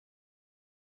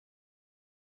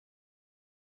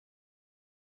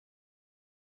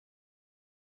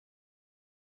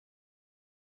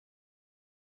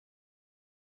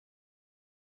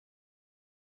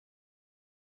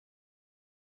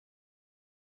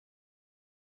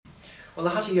Well,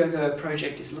 the Hatha Yoga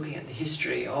Project is looking at the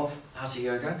history of Hatha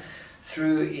Yoga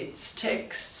through its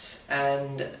texts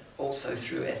and also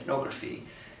through ethnography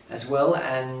as well,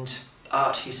 and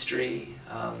art history,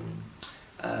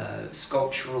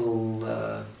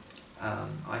 sculptural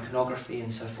iconography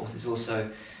and so forth is also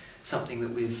something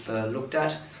that we've looked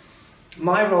at.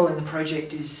 My role in the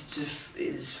project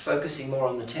is focusing more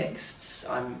on the texts.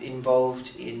 I'm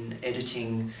involved in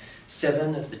editing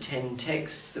 7 of the 10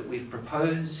 texts that we've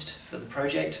proposed for the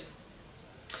project.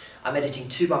 I'm editing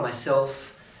 2 by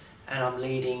myself, and I'm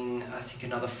leading, I think,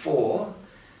 another 4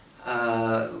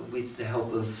 with the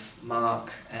help of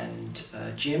Mark and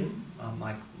Jim,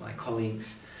 my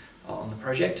colleagues on the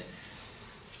project.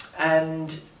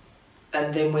 And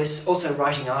then we're also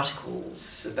writing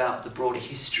articles about the broader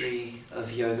history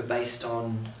of yoga based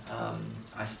on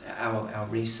our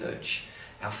research,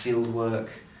 our fieldwork,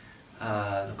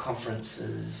 the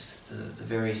conferences, the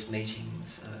various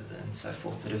meetings and so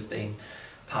forth that have been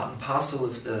part and parcel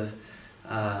of the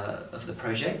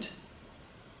project.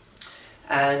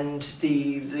 And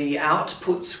the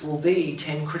outputs will be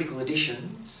 10 critical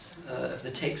editions of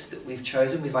the texts that we've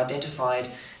chosen. We've identified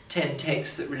 10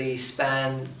 texts that really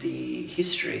span the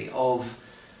history of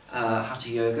Hatha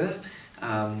Yoga.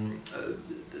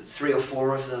 3 or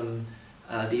 4 of them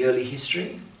the early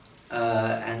history,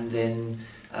 and then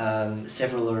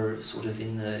several are sort of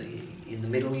in the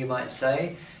middle, you might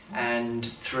say, and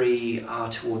 3 are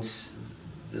towards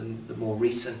the more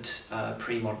recent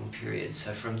pre-modern period,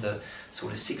 so from the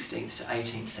sort of 16th to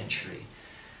 18th century.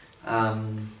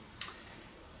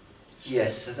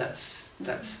 Yes, so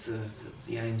that's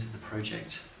the aims of the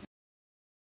project.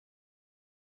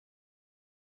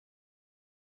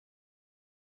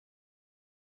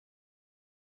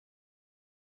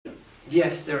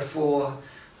 Yes, there are 4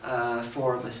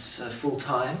 of us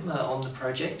full-time on the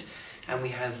project, and we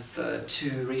have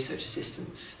 2 research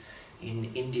assistants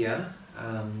in India.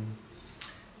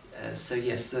 So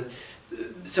yes,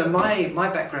 so my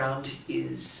background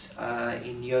is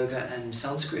in yoga and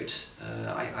Sanskrit.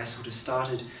 I sort of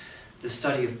started the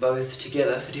study of both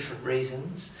together for different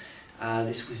reasons.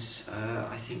 This was,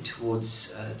 I think,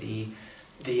 towards the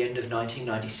end of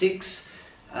 1996.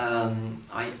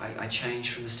 I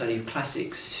changed from the study of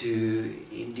classics to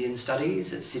Indian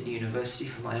studies at Sydney University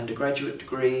for my undergraduate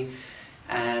degree,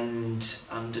 and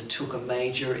undertook a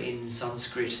major in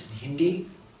Sanskrit and Hindi.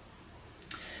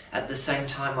 At the same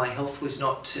time, my health was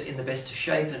not in the best of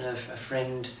shape, and a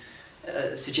friend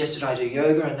suggested I do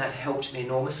yoga, and that helped me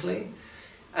enormously.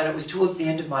 And it was towards the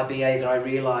end of my BA that I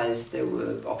realised there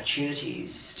were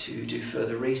opportunities to do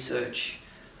further research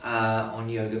on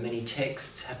yoga. Many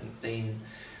texts hadn't been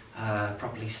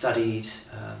properly studied,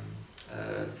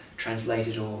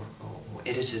 translated or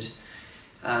edited.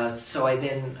 So I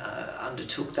then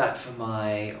undertook that for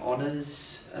my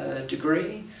honours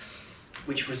degree,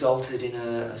 which resulted in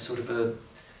a sort of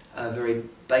a very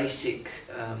basic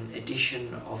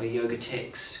edition of a yoga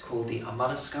text called the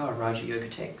Amanaska, a Raja Yoga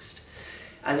text.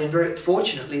 And then very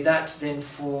fortunately that then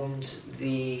formed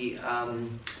the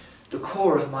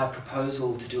core of my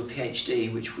proposal to do a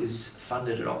PhD, which was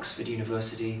funded at Oxford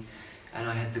University, and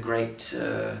I had the great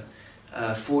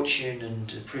fortune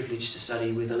and privilege to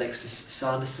study with Alexis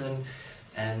Sanderson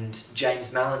and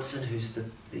James Mallinson, who's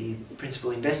the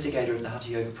principal investigator of the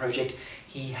Hatha Yoga Project.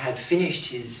 He had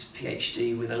finished his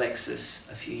PhD with Alexis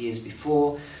a few years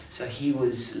before, so he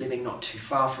was living not too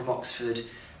far from Oxford.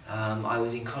 I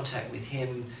was in contact with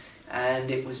him,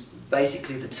 and it was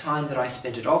basically the time that I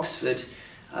spent at Oxford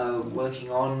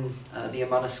working on the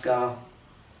Amanaska,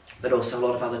 but also a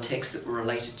lot of other texts that were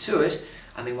related to it.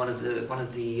 I mean, one of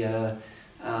the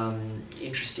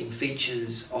interesting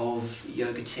features of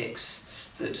yoga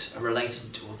texts that are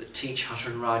related to, or that teach Hatha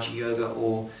and Raja Yoga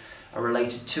or are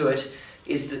related to it,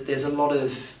 is that there's a lot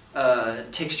of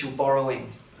textual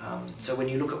borrowing. So when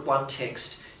you look at one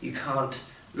text, you can't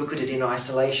look at it in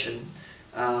isolation,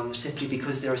 simply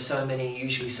because there are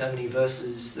usually so many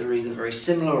verses that are either very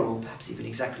similar or perhaps even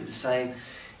exactly the same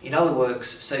in other works,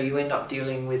 so you end up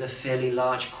dealing with a fairly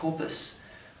large corpus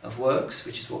of works,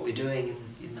 which is what we're doing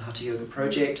in the Hatha Yoga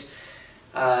Project.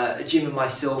 Jim and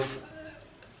myself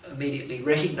immediately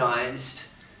recognised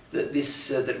that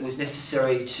that it was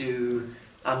necessary to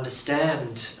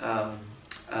understand a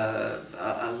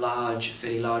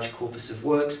fairly large corpus of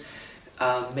works.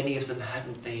 Many of them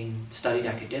hadn't been studied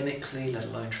academically, let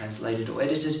alone translated or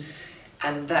edited,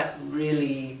 and that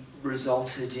really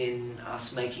resulted in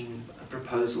us making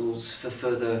proposals for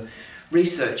further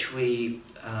research. We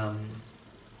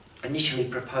initially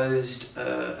proposed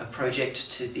a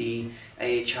project to the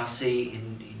AHRC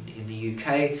in the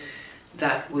UK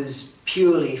that was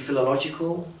purely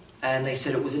philological, and they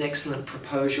said it was an excellent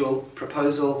proposal.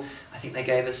 I think they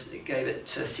gave it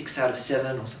 6 out of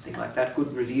 7 or something like that,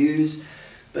 good reviews.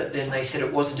 But then they said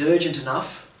it wasn't urgent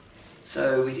enough,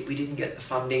 so we didn't get the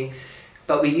funding.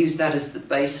 But we used that as the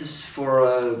basis for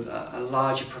a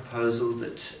larger proposal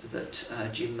that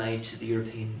Jim made to the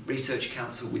European Research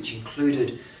Council, which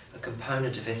included a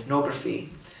component of ethnography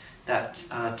that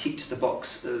ticked the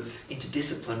box of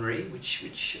interdisciplinary, which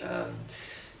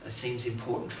seems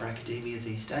important for academia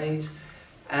these days.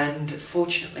 And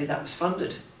fortunately that was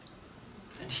funded,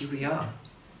 and here we are.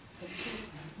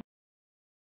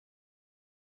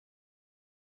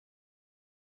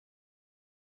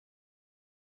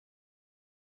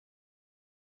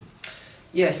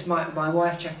 Yes, my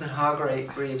wife Jacqueline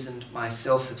Hargreaves and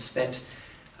myself have spent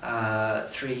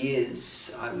 3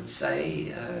 years, I would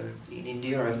say, in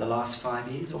India over the last 5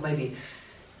 years, or maybe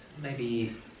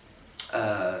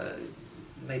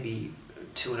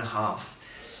 2.5.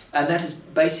 And that has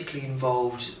basically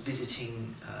involved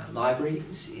visiting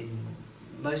libraries in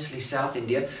mostly South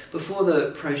India. Before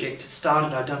the project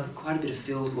started, I'd done quite a bit of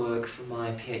field work for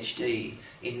my PhD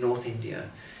in North India,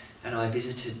 and I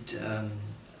visited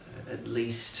at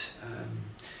least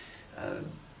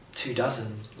 24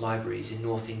 libraries in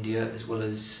North India, as well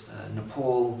as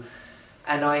Nepal,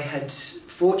 and I had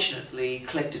fortunately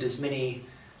collected as many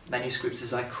manuscripts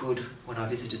as I could when I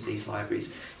visited these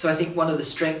libraries. So I think one of the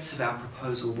strengths of our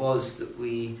proposal was that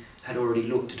we had already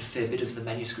looked at a fair bit of the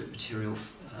manuscript material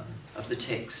of the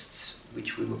texts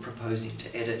which we were proposing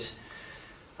to edit.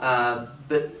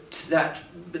 But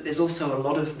there's also a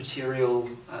lot of material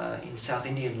in South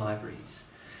Indian libraries,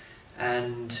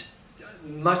 and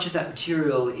much of that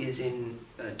material is in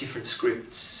different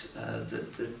scripts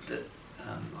that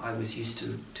I was used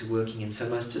to working in. So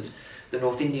most of the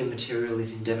North Indian material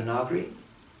is in Devanagari.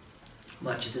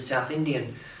 Much of the South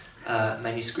Indian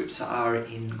manuscripts are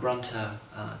in Grunta,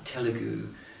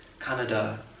 Telugu,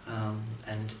 Kannada,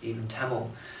 and even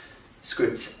Tamil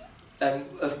scripts. And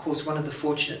of course, one of the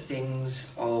fortunate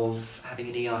things of having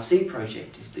an ERC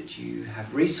project is that you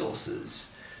have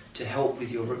resources to help with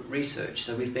your research.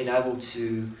 So we've been able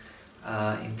to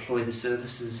employ the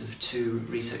services of 2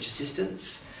 research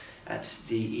assistants at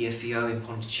the EFEO in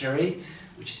Pondicherry,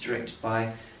 which is directed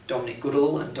by Dominic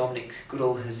Goodall, and Dominic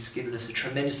Goodall has given us a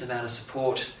tremendous amount of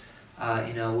support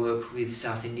in our work with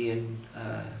South Indian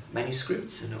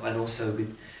manuscripts, and also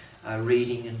with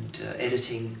reading and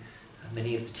editing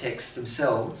many of the texts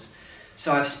themselves.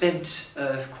 So I've spent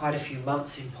quite a few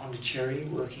months in Pondicherry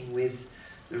working with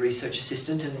the research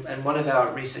assistant, and one of our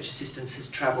research assistants has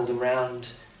travelled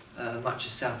around much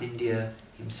of South India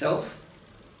himself.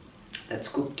 That's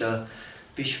Gupta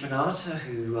Vishwanatha,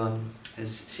 who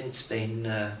has since been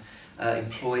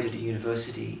employed at a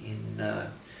university in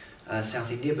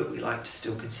South India, but we like to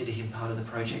still consider him part of the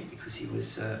project because he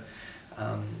was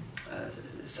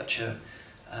such a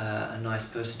nice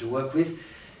person to work with.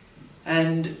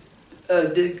 And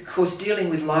of course, dealing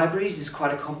with libraries is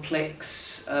quite a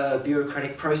complex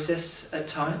bureaucratic process at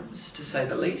times, to say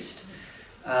the least.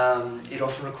 It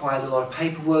often requires a lot of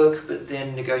paperwork, but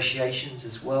then negotiations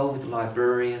as well with the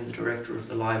librarian, the director of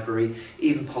the library,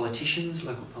 even politicians,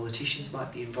 local politicians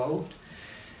might be involved.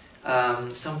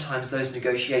 Sometimes those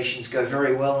negotiations go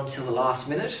very well until the last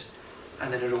minute,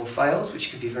 and then it all fails, which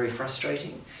can be very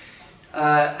frustrating.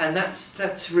 And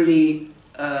that's really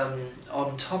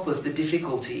on top of the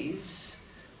difficulties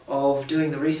of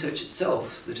doing the research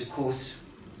itself, that of course,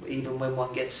 even when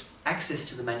one gets access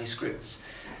to the manuscripts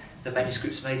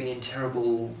may be in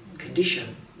terrible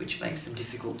condition, which makes them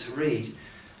difficult to read.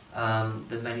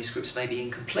 The manuscripts may be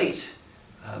incomplete,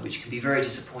 which can be very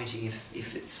disappointing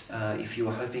if you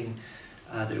were hoping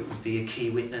that it would be a key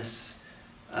witness.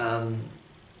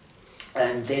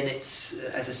 And then it's,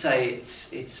 as I say,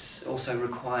 it's also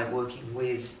required working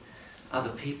with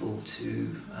other people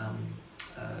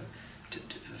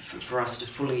for us to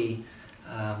fully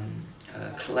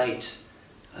collate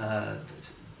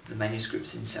the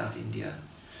manuscripts in South India.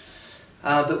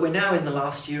 But we're now in the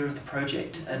last year of the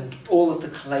project, and all of the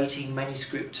collating,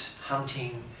 manuscript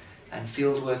hunting and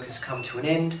fieldwork has come to an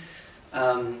end.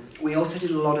 We also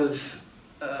did a lot of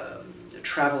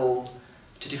travel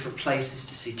to different places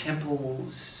to see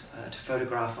temples, to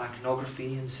photograph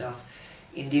iconography in South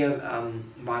India.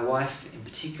 My wife in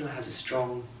particular has a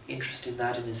strong interest in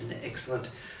that and is an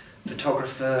excellent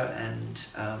photographer, and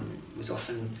was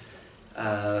often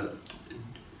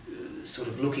sort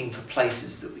of looking for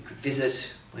places that we could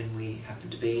visit when we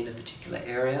happened to be in a particular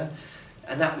area.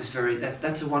 And that was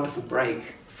that's a wonderful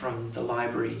break from the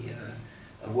library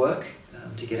work,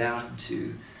 to get out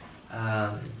into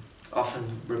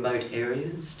often remote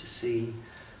areas to see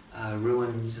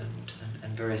ruins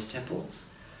and various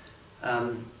temples.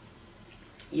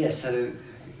 Yeah, so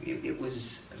it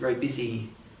was a very busy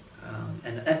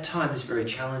and at times very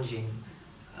challenging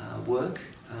work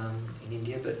in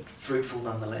India, but fruitful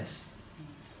nonetheless.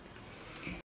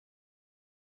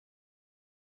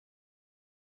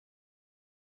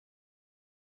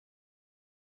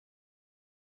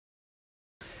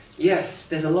 Yes,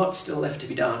 there's a lot still left to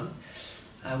be done.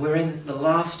 We're in the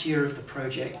last year of the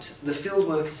project. The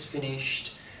fieldwork is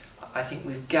finished. I think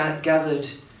we've gathered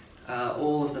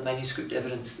all of the manuscript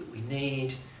evidence that we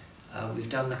need. We've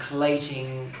done the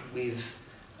collating. We've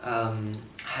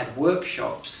had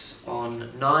workshops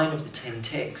on 9 of the 10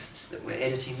 texts that we're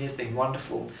editing. They've been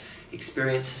wonderful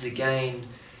experiences. Again,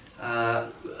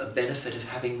 a benefit of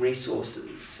having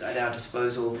resources at our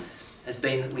disposal has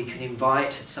been that we can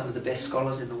invite some of the best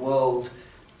scholars in the world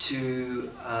to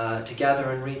gather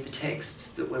and read the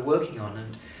texts that we're working on,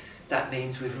 and that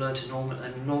means we've learnt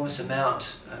an enormous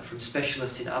amount from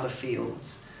specialists in other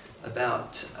fields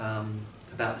about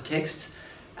the text.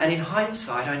 And in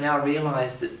hindsight, I now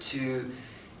realise that to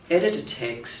edit a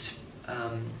text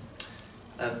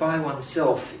by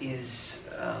oneself is,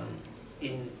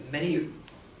 in many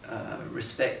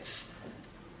respects,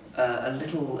 a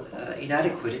little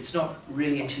inadequate. It's not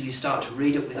really until you start to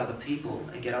read it with other people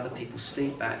and get other people's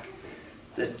feedback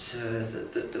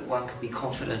that one can be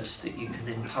confident that you can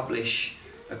then publish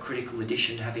a critical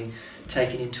edition, having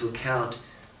taken into account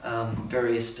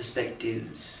various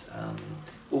perspectives,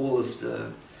 all of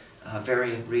the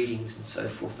variant readings and so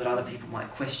forth that other people might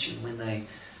question when they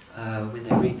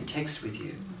read the text with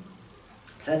you.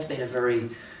 So that's been a very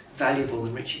valuable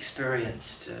and rich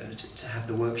experience to have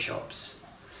the workshops.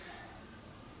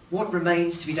 What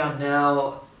remains to be done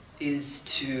now is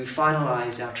to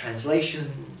finalise our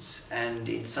translations and,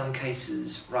 in some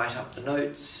cases, write up the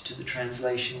notes to the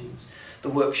translations. The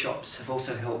workshops have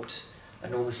also helped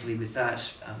enormously with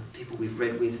that. People we've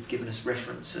read with have given us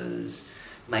references,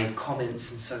 made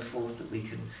comments and so forth that we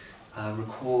can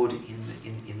record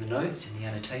in the notes, in the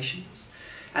annotations.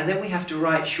 And then we have to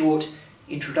write short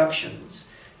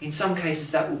introductions. In some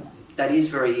cases that is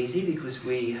very easy because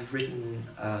we have written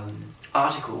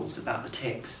articles about the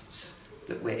texts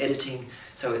that we're editing,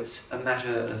 so it's a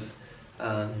matter of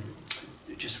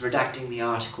just redacting the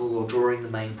article or drawing the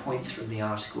main points from the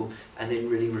article and then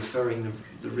really referring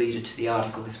the reader to the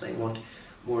article if they want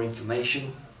more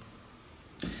information.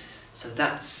 So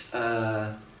that's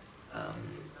a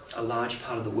large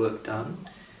part of the work done.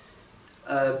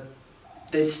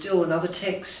 There's still another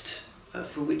text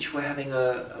for which we're having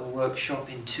a workshop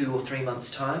in 2 or 3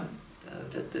 months' time.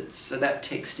 So that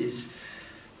text is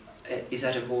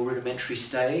at a more rudimentary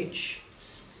stage,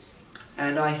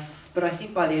 and but I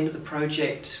think by the end of the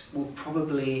project we'll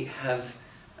probably have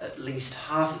at least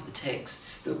half of the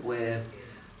texts that we're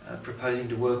proposing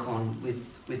to work on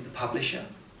with the publisher,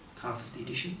 half of the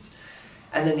editions,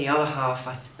 and then the other half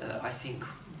I think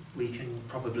we can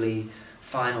probably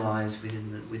finalise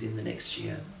within the next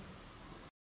year.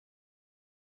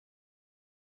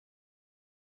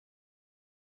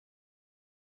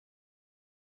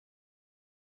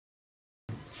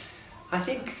 I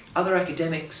think other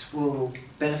academics will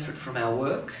benefit from our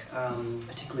work,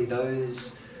 particularly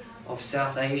those of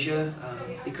South Asia,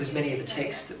 because many of the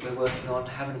texts that we're working on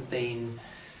haven't been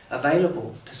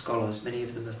available to scholars. Many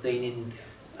of them have been in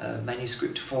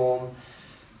manuscript form,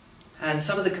 and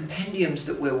some of the compendiums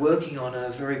that we're working on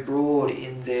are very broad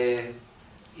in their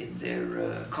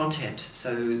content,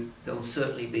 so they'll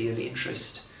certainly be of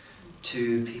interest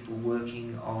to people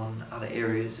working on other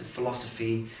areas of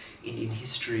philosophy, Indian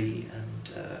history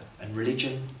and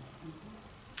religion.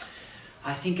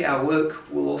 I think our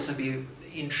work will also be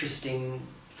interesting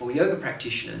for yoga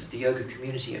practitioners, the yoga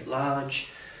community at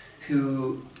large,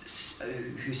 who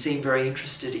seem very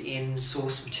interested in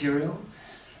source material.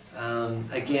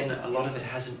 Again, a lot of it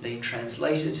hasn't been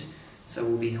translated, so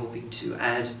we'll be helping to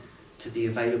add to the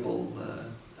available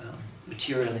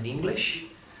material in English.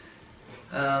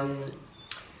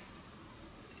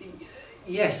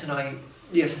 Yes, I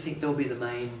think they'll be the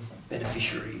main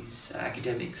beneficiaries,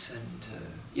 academics and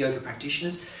yoga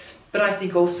practitioners. But I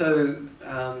think also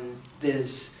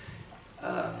there's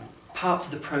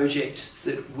parts of the project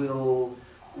that will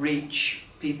reach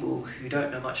people who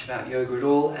don't know much about yoga at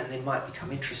all and then might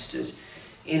become interested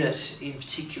in it. In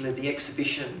particular, the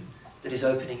exhibition that is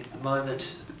opening at the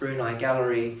moment at the Brunei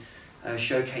Gallery,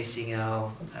 showcasing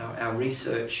our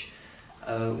research,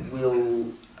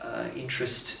 will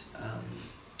interest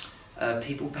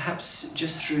people perhaps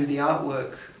just through the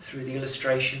artwork, through the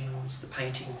illustrations, the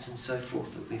paintings and so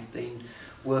forth that we've been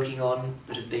working on,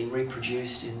 that have been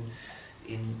reproduced in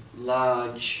in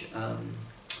large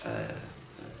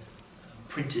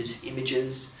printed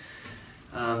images.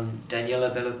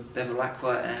 Daniela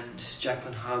Bevilacqua and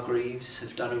Jacqueline Hargreaves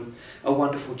have done a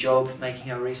wonderful job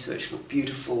making our research look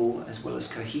beautiful as well as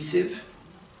cohesive.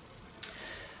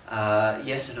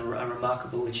 Yes, and a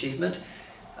remarkable achievement.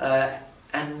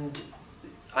 And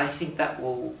I think that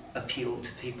will appeal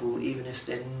to people even if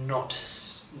they're not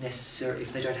necessarily,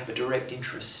 if they don't have a direct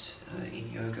interest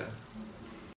in yoga.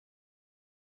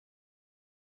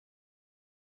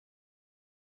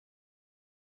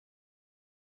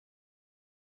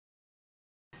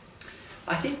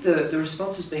 I think the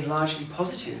response has been largely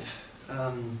positive.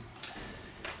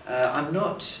 I'm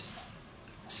not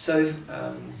so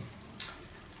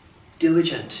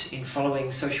diligent in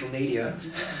following social media.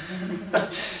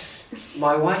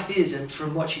 My wife is, and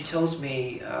from what she tells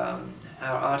me, our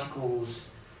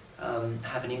articles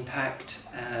have an impact,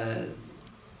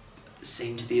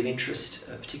 seem to be of interest,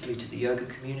 particularly to the yoga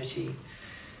community.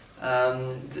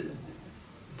 I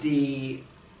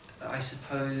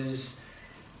suppose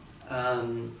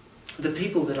the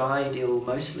people that I deal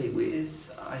mostly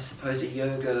with, I suppose, are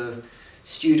yoga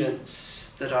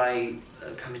students that I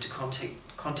come into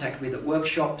contact with at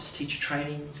workshops, teacher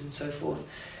trainings and so forth,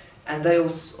 and they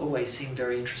always seem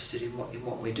very interested in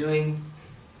what we're doing.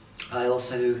 I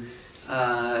also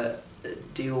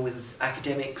deal with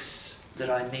academics that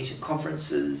I meet at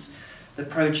conferences. The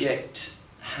project,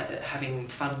 having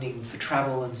funding for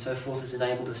travel and so forth, has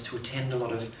enabled us to attend a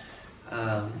lot of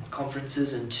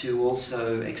conferences and to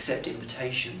also accept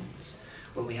invitations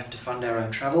when we have to fund our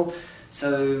own travel.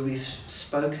 So we've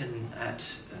spoken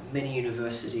at many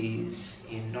universities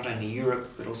in not only Europe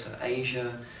but also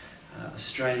Asia,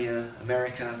 Australia,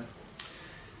 America,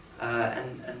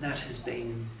 and that has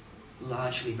been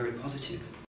largely very positive.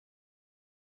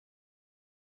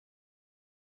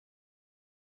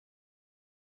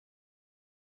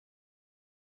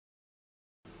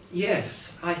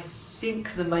 Yes, I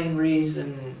think the main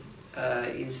reason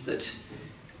is that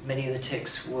many of the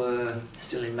texts were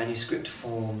still in manuscript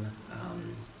form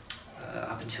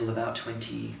up until about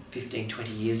 20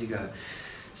 years ago.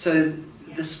 So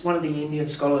one of the Indian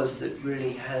scholars that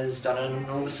really has done an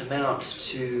enormous amount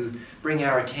to bring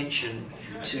our attention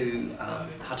to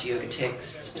Hatha Yoga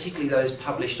texts, particularly those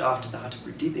published after the Hatha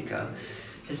Pradipika,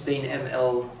 has been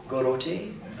M.L.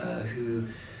 Gorote, who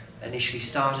initially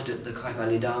started at the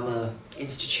Kaivalya Dharma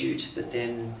Institute, but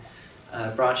then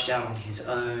branched out on his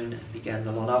own and began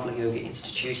the Lonavla Yoga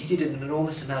Institute. He did an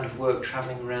enormous amount of work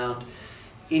travelling around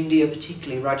India,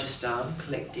 particularly Rajasthan,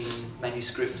 collecting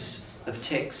manuscripts of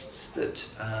texts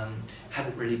that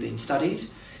hadn't really been studied,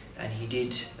 and he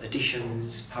did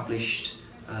editions, published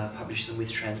them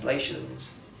with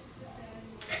translations.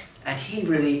 And he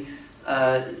really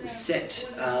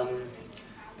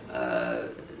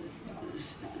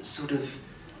sort of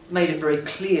made it very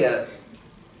clear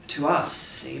to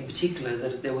us, in particular,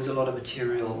 that there was a lot of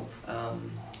material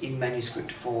in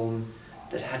manuscript form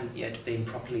that hadn't yet been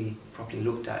properly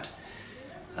looked at.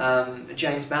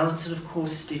 James Mallinson, of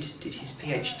course, did his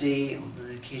PhD on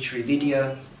the Khechari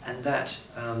Vidya, and that,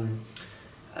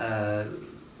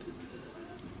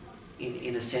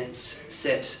 in a sense,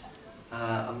 set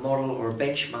a model or a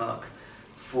benchmark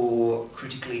for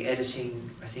critically editing,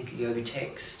 I think, a yoga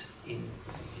text in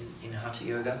Hatha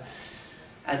Yoga.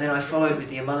 And then I followed with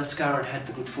the Amanaskara and had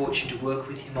the good fortune to work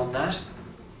with him on that.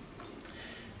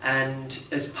 And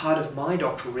as part of my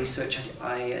doctoral research,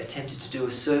 I attempted to do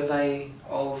a survey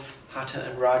of Hatha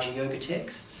and Raja Yoga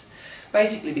texts,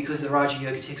 basically because the Raja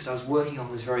Yoga text I was working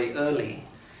on was very early,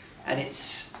 and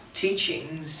its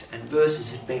teachings and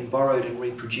verses had been borrowed and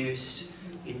reproduced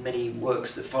in many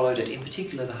works that followed it, in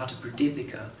particular the Hatha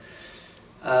Pradipika.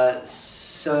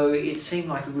 So it seemed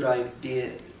like a good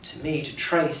idea to me to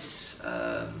trace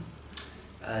the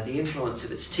influence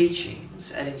of its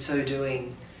teachings, and in so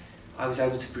doing I was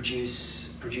able to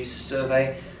produce a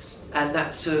survey, and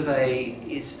that survey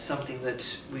is something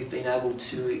that we've been able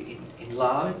to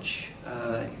enlarge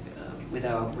with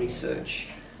our research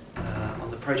on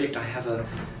the project. I have a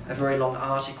very long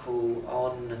article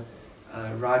on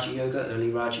Raja Yoga,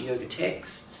 early Raja Yoga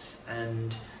texts,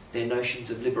 and their notions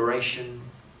of liberation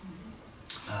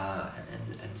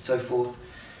and so forth.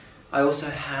 I also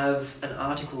have an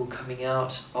article coming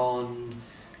out on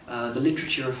the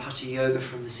literature of Hatha Yoga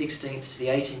from the 16th to the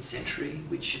 18th century,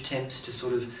 which attempts to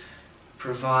sort of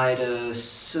provide a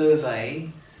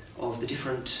survey of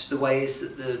the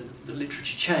ways that the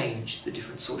literature changed, the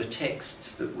different sort of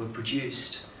texts that were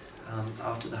produced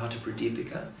after the Hatha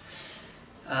Pradipika.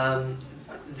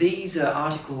 These are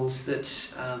articles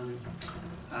that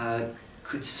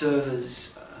could serve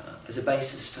as as a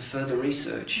basis for further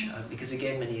research, because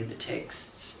again many of the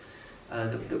texts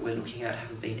that we're looking at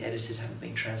haven't been edited, haven't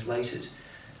been translated.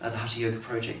 The Hatha Yoga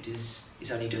Project is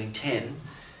only doing 10,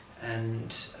 and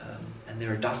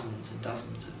there are dozens and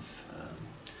dozens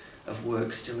of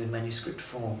works still in manuscript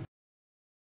form.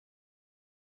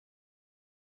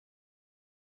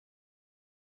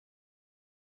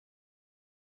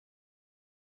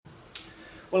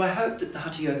 Well, I hope that the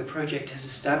Hatha Yoga Project has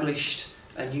established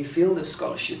a new field of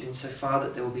scholarship insofar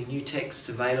that there will be new texts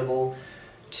available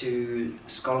to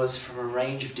scholars from a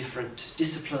range of different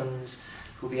disciplines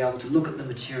who will be able to look at the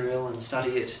material and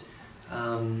study it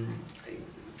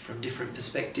from different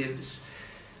perspectives.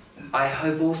 I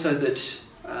hope also that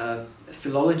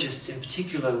philologists in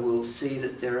particular will see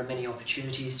that there are many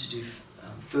opportunities to do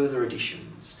further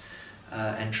editions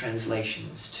and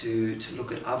translations, to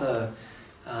look at other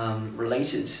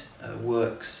related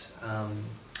works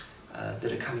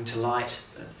that are coming to light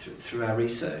through our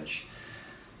research.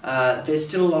 There's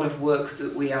still a lot of work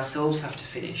that we ourselves have to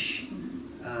finish,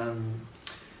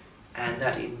 and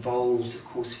that involves, of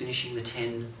course, finishing the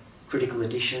 10 critical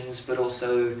editions, but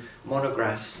also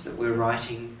monographs that we're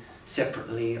writing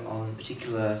separately on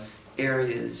particular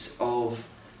areas of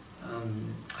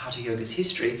Hatha Yoga's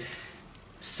history.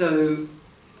 So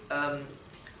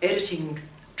editing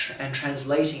and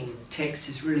translating texts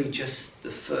is really just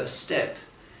the first step.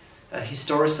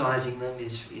 Historicising them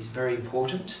is very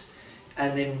important,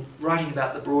 and then writing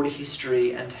about the broader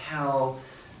history and how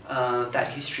that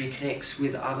history connects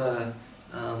with other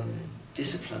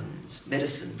disciplines.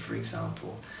 Medicine, for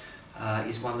example,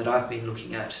 is one that I've been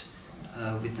looking at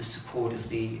with the support of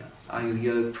the Hatha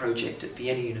Yoga Project at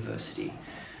Vienna University,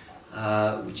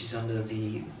 which is under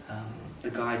the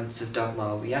guidance of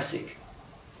Dagmar Wiasik.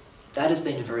 That has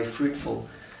been a very fruitful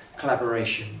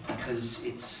collaboration because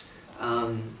it's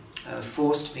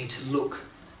forced me to look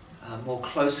more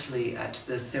closely at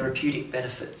the therapeutic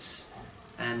benefits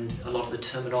and a lot of the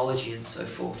terminology and so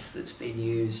forth that's been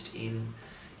used in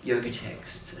yoga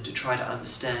texts, and to try to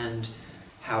understand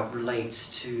how it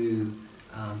relates to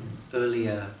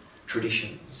earlier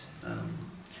traditions.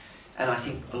 And I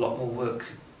think a lot more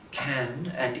work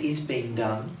can and is being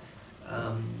done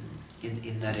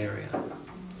in that area.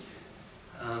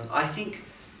 I think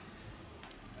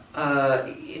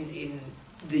in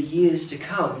the years to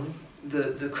come,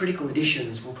 the critical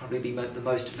editions will probably be the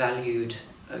most valued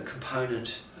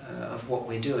component of what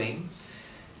we're doing,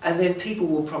 and then people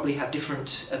will probably have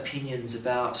different opinions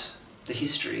about the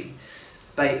history,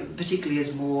 particularly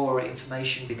as more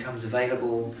information becomes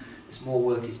available, as more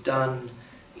work is done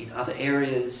in other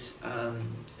areas.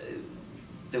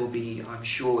 There will be, I'm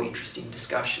sure, interesting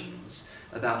discussions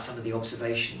about some of the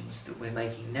observations that we're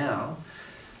making now.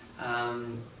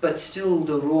 But still,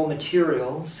 the raw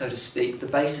material, so to speak, the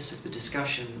basis of the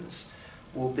discussions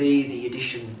will be the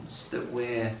editions that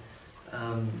we're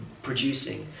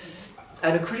producing.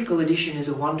 And a critical edition is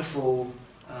a wonderful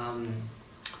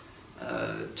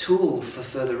tool for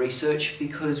further research,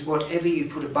 because whatever you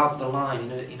put above the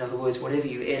line, in other words, whatever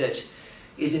you edit,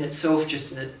 is in itself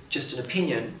just an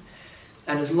opinion.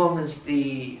 And as long as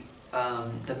the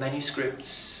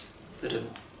manuscripts that are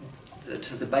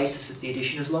the basis of the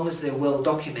edition, as long as they're well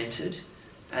documented,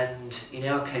 and in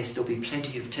our case there'll be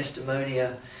plenty of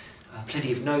testimonia,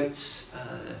 plenty of notes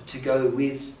to go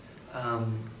with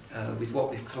what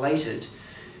we've collated,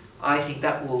 I think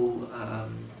that will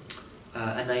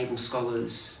enable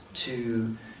scholars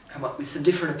to come up with some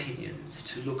different opinions,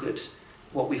 to look at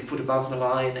what we've put above the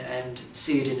line and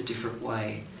see it in a different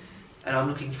way. And I'm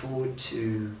looking forward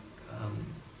to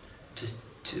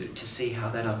see how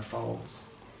that unfolds.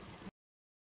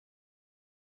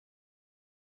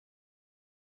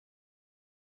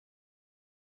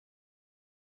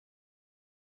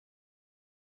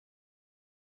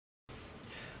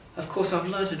 Of course, I've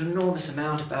learnt an enormous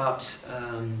amount about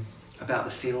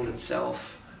the field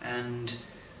itself, and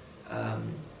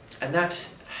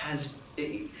that has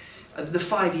the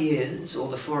 5 years, or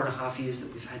the 4.5 years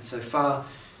that we've had so far,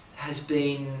 has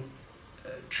been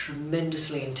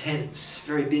tremendously intense,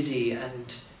 very busy,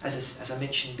 and as I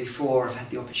mentioned before, I've had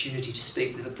the opportunity to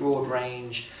speak with a broad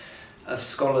range of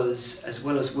scholars, as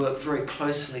well as work very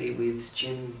closely with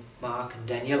Jim, Mark and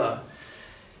Daniela.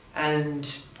 And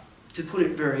to put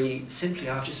it very simply,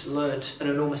 I've just learnt an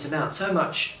enormous amount, so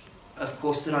much, of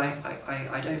course, that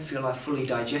I don't feel I've fully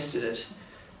digested it.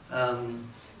 And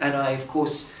I, of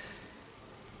course,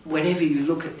 whenever you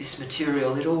look at this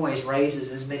material, it always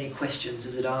raises as many questions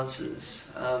as it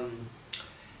answers.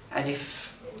 And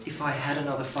if I had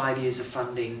another 5 years of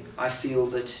funding, I feel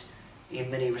that in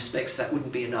many respects that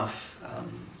wouldn't be enough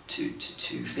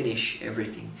to finish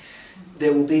everything.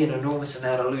 There will be an enormous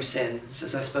amount of loose ends,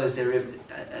 as I suppose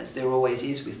as there always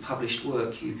is with published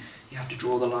work. You have to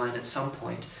draw the line at some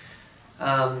point.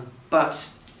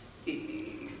 But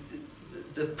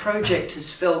the project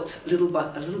has felt a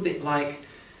little bit like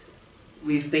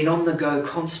we've been on the go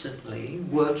constantly,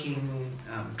 working,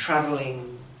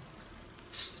 travelling,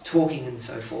 talking and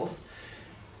so forth.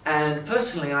 And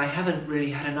personally, I haven't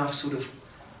really had enough sort of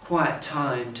quiet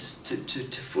time to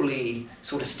fully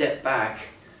sort of step back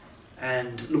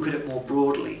and look at it more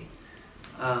broadly,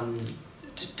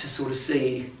 to sort of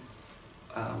see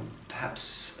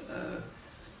perhaps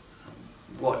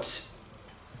what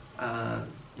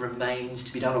remains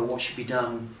to be done, or what should be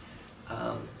done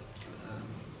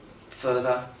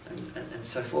further, and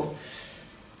so forth.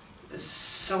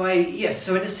 So in a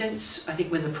sense, I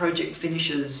think when the project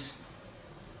finishes,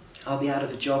 I'll be out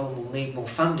of a job and will need more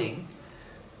funding,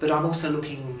 but I'm also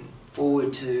looking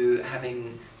forward to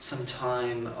having some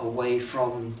time away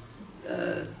from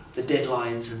the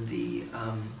deadlines and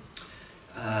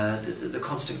the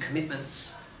constant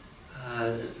commitments.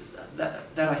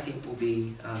 That I think will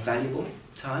be valuable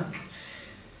time,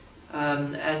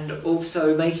 and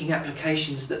also making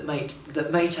applications that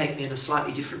may take me in a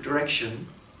slightly different direction,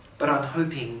 but I'm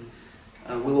hoping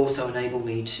will also enable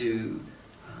me to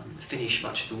finish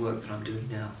much of the work that I'm doing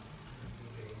now.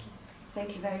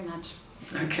 Thank you very much.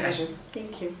 Okay.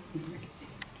 Thank you.